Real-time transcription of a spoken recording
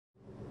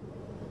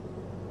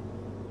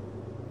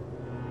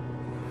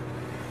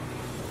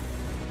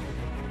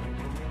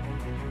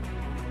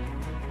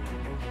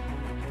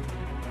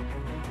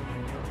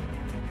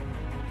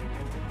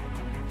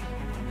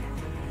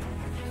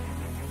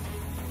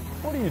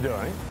what are you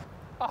doing?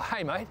 Oh,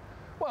 hey mate.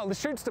 Well, the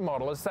Shootsta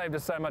model has saved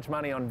us so much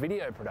money on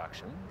video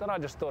production that I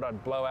just thought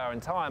I'd blow our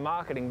entire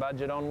marketing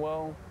budget on,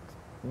 well,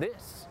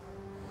 this.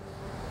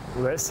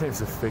 Well, that seems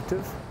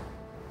effective.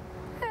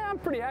 Yeah, I'm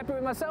pretty happy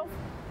with myself.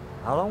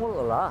 How long will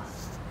it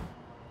last?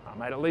 I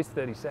made at least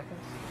 30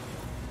 seconds.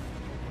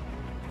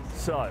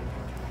 So,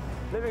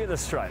 let me get this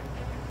straight.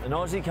 An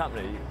Aussie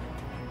company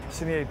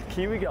sending a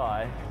Kiwi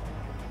guy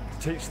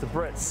to teach the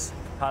Brits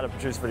how to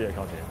produce video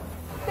content.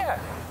 Yeah.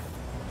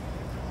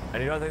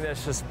 And you don't think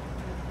that's just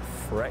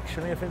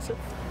fractionally offensive?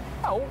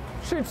 Oh,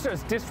 Shootsta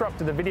has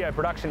disrupted the video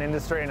production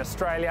industry in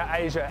Australia,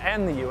 Asia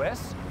and the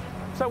US.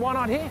 So why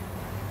not here?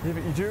 Yeah,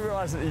 but you do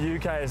realise that the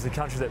UK is the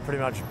country that pretty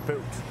much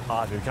built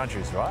our two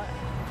countries, right?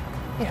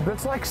 Yeah, but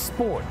it's like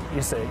sport,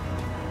 you see.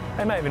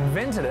 They may have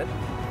invented it,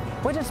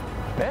 we're just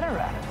better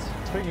at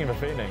it. Speaking of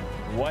offending,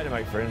 way to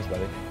make friends,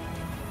 buddy.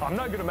 I'm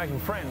no good at making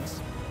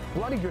friends.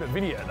 Bloody good at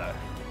video though.